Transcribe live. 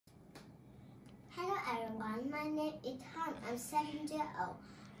everyone, my name is Han. I'm 7 years old.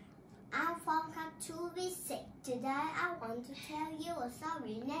 I forgot to be sick. Today I want to tell you a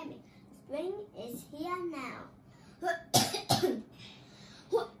story named Spring is Here Now.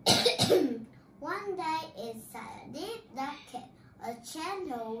 One day inside a deep dark cave, a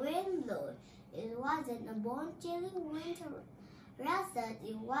gentle wind blew. It wasn't a bone chilling winter, rather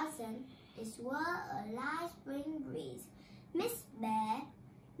it was a light spring breeze.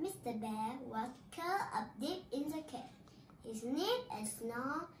 Mr. Bear was curled up deep in the cave. He sniffed and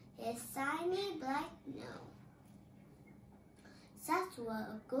snored his shiny black nose. That was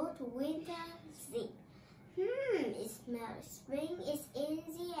a good winter sleep. It smells spring is in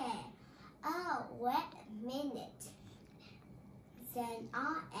the air. Oh, wait a minute. Then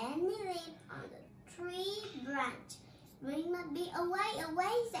on any leaf on the tree branch, spring must be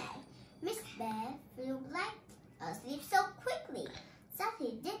away there. Mr. Bear flew like asleep so quickly that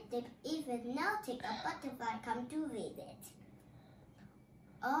he didn't even notice a butterfly come to visit.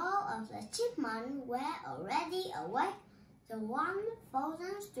 All of the chipmunks were already awake. The one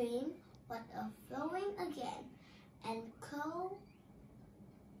frozen stream was flowing again, and could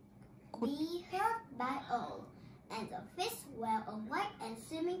be heard by all, and the fish were awake and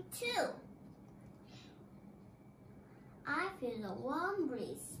swimming too. I feel the warm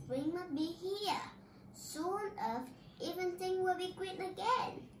breeze. Spring must be here. Soon enough, everything will be green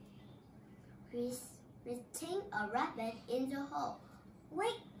again. We think a rabbit in the hole.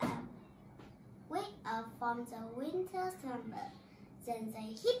 Wake up from the winter slumber. Then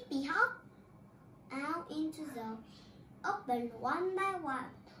they hippy hop out into the open one by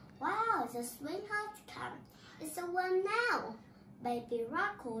one. Wow, the spring has come. It's the one now. Baby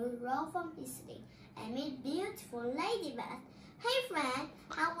raccoon rolled from his sleep and met beautiful ladybird. Hey friend,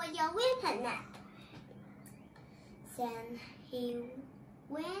 how was your winter nap? Then he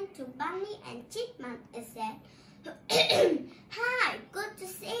went to Bunny and Chipmunk and said, Hi, good to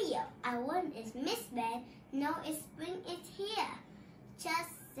see you. I want is Miss Bear. No, it's spring is here.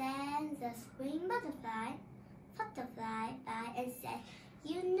 Just then the spring butterfly by and said,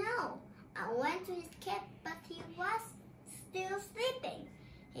 You know, I went to his cave, but he was still sleeping.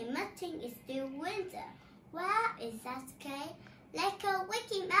 He must think it's still winter. Well, is that okay? Let's go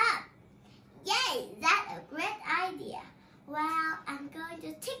wake him up. Yay, that's a great idea. Well, I'm going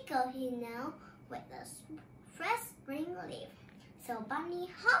to tickle him now with a fresh spring leaf. So Bunny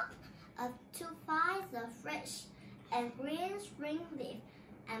hopped up to find the fresh and green spring leaf.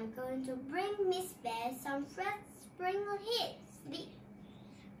 I'm going to bring Miss Bear some fresh spring leaves.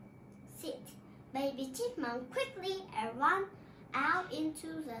 Sit. Baby Chipmunk quickly and ran out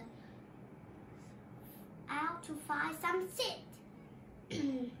to find some seed.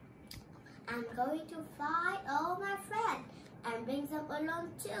 I'm going to find all my friends and bring them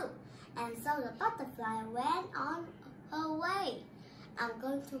along too. And so the butterfly went on her way. I'm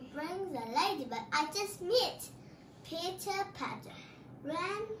going to bring the ladybird I just met. Peter Patter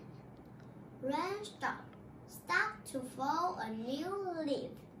ran, stopped to fall a new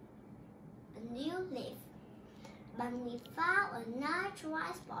leaf. Bunny found a nice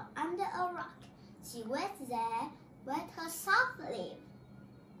dry spot under a rock. She went there with her soft leaf.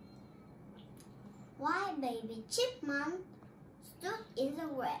 While Baby Chipmunk stood in the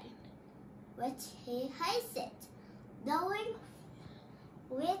rain, which he hated, blowing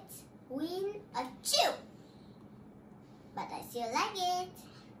with wind a chill. But I still like it,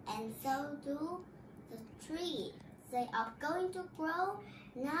 and so do the trees. They are going to grow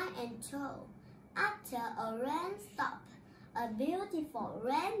nice and tall. After a rain stop, a beautiful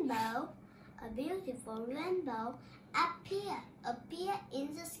rainbow appeared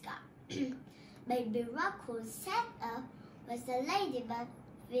in the sky. Baby Raccoon sat up with the ladybird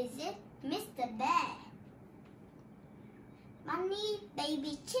visit Mr. Bear. Bunny,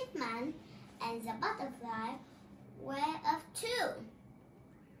 Baby Chipmunk, and the butterfly were up too.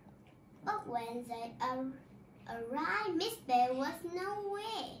 But when they arrived, Miss Bear was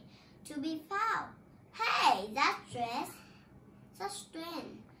nowhere to be found. Hey, that's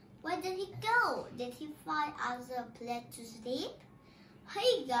strange. Where did he go? Did he find other place to sleep?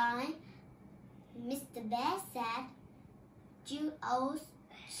 Hey guys, Mr. Bear said, you all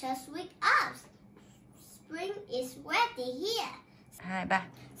just wake up. Spring is ready here. 2, 3.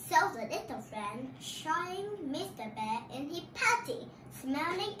 So the little friend joined Mr. Bear in his party,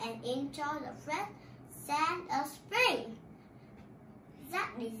 smelling and enjoying the fresh scent of spring.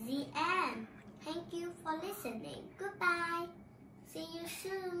 That is the end. Thank you for listening. Goodbye. See you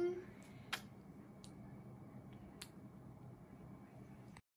soon.